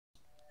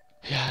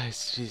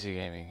guys, GC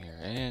Gaming here,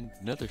 and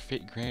another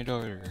Fate Grand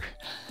Order.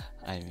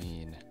 I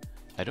mean,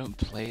 I don't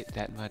play it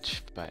that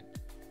much, but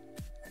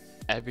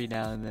every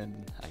now and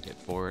then I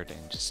get bored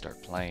and just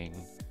start playing.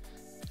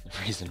 The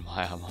reason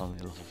why I'm only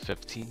level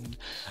 15,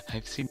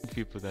 I've seen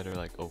people that are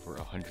like over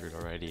 100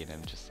 already, and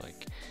I'm just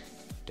like,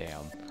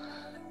 damn,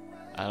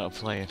 I don't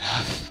play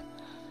enough.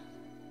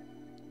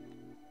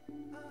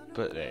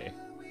 But hey,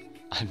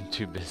 I'm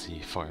too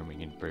busy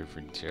farming in Brave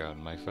Frontier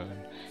on my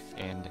phone,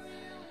 and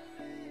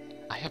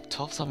I have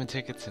 12 summon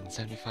tickets and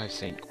 75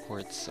 Saint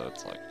Quartz, so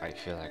it's like, I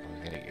feel like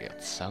I'm gonna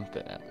get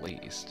something at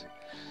least.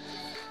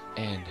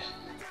 And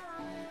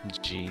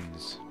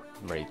Jeanne's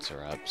rates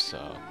are up,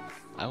 so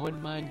I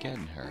wouldn't mind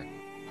getting her.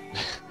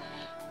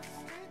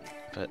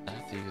 But I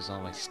have to use all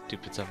my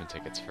stupid summon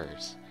tickets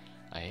first.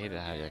 I hate it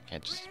how I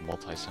can't just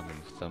multi-summon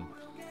with them.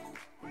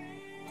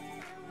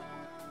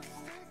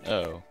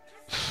 Oh.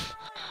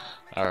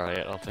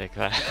 Alright, I'll take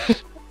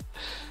that.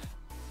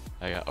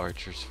 I got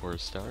Archer's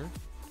 4-star.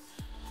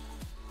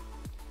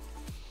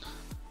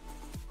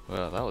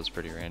 Well, that was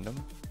pretty random.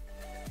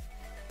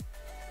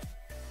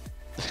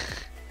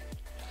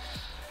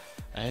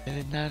 I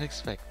did not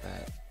expect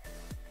that.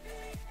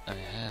 I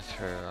have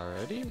her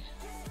already?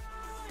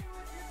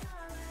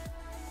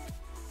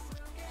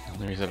 The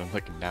only reason I'm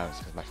looking down is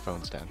because my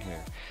phone's down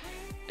here.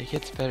 It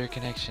gets better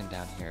connection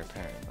down here,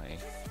 apparently.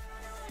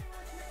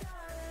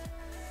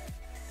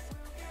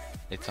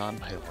 It's on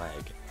my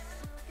leg.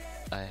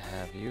 I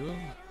have you.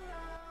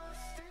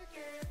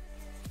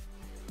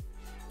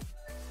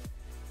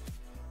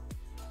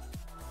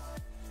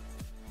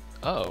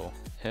 Oh,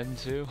 him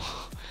too?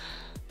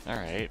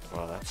 Alright,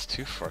 well that's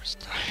 2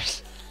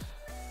 4-stars.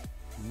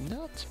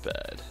 Not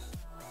bad.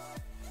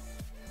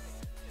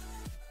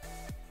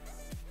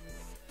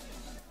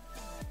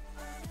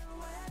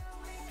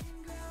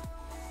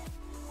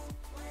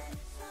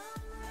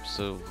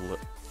 So,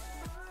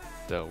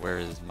 though, where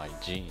is my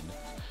Jeanne?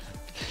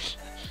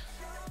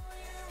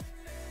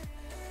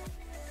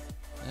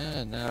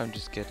 Now I'm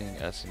just getting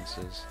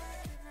essences.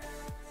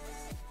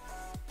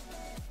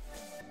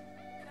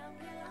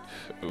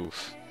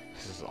 Oof,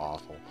 this is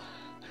awful.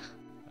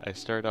 I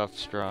start off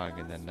strong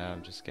and then now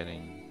I'm just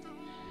getting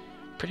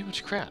pretty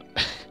much crap.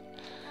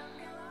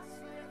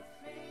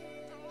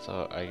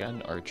 So I got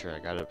an Archer, I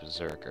got a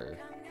Berserker.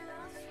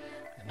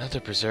 Another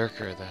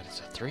Berserker that is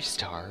a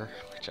 3-star,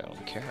 which I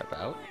don't care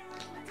about.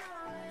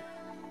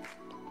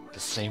 The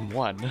same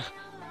one.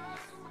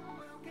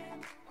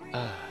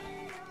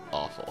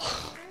 Awful.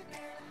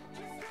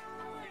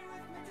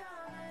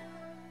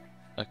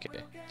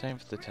 Okay, time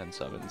for the 10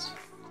 summons.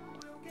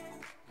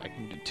 I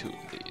can do 2 of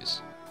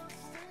these.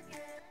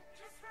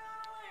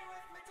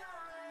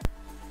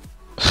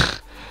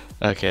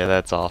 Okay,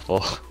 that's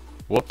awful.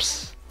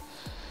 Whoops.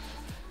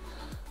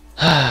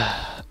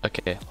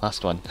 Okay,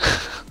 last one.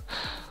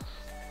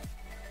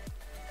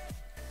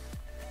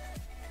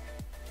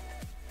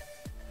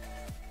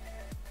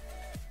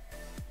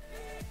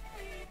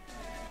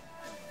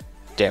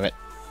 Damn it.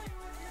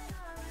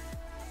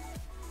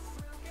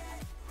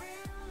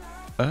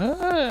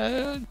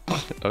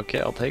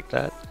 Okay, I'll take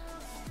that.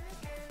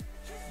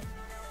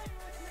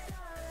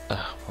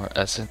 More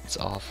essence,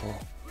 awful.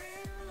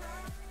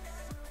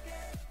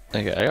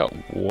 Okay, I got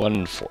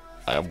one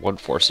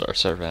 4-star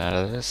servant out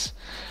of this.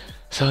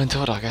 So in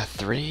total, I got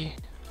 3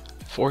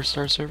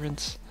 4-star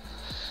servants.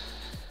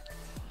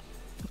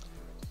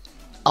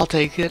 I'll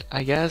take it,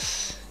 I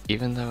guess.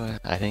 Even though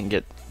I didn't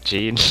get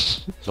Jeanne,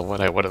 the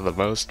one I wanted the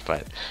most,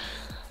 but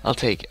I'll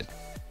take it.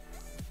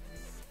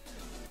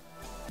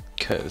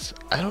 Cause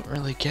I don't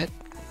really get.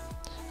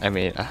 I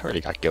mean, I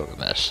already got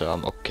Gilgamesh, so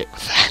I'm okay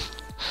with that.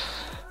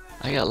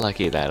 I got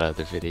lucky that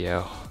other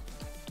video.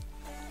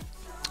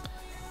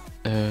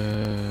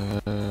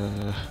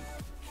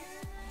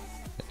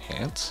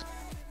 Enhance?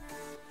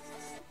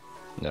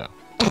 No.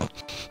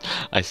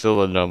 I still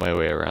don't know my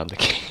way around the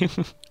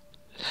game.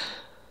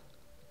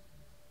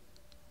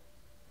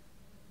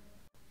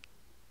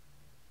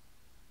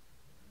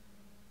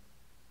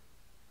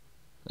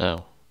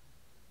 Oh.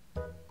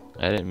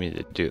 I didn't mean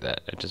to do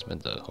that, I just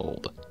meant to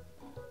hold.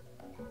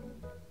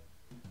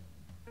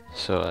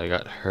 So I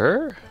got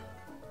her?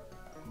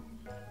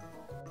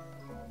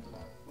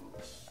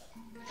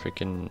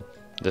 Freaking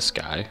this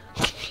guy.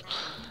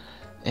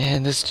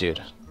 And this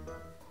dude.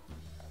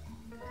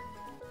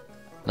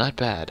 Not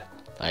bad,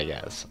 I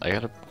guess. I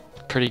got a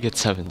pretty good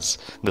summons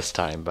this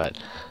time, but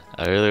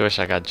I really wish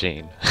I got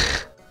Jeanne.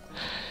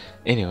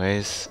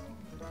 Anyways,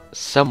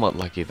 somewhat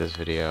lucky this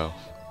video.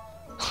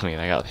 I mean,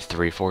 I got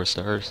 3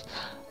 4-stars.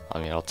 I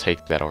mean, I'll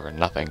take that over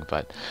nothing,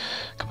 but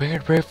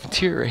compared to Brave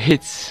Frontier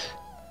rates,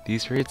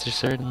 these rates are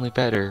certainly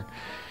better.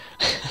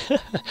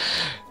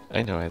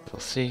 Anyway, I'll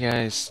see you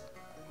guys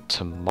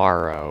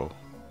tomorrow.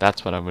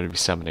 That's when I'm going to be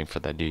summoning for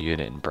that new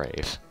unit in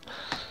Brave.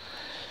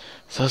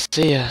 So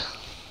see ya.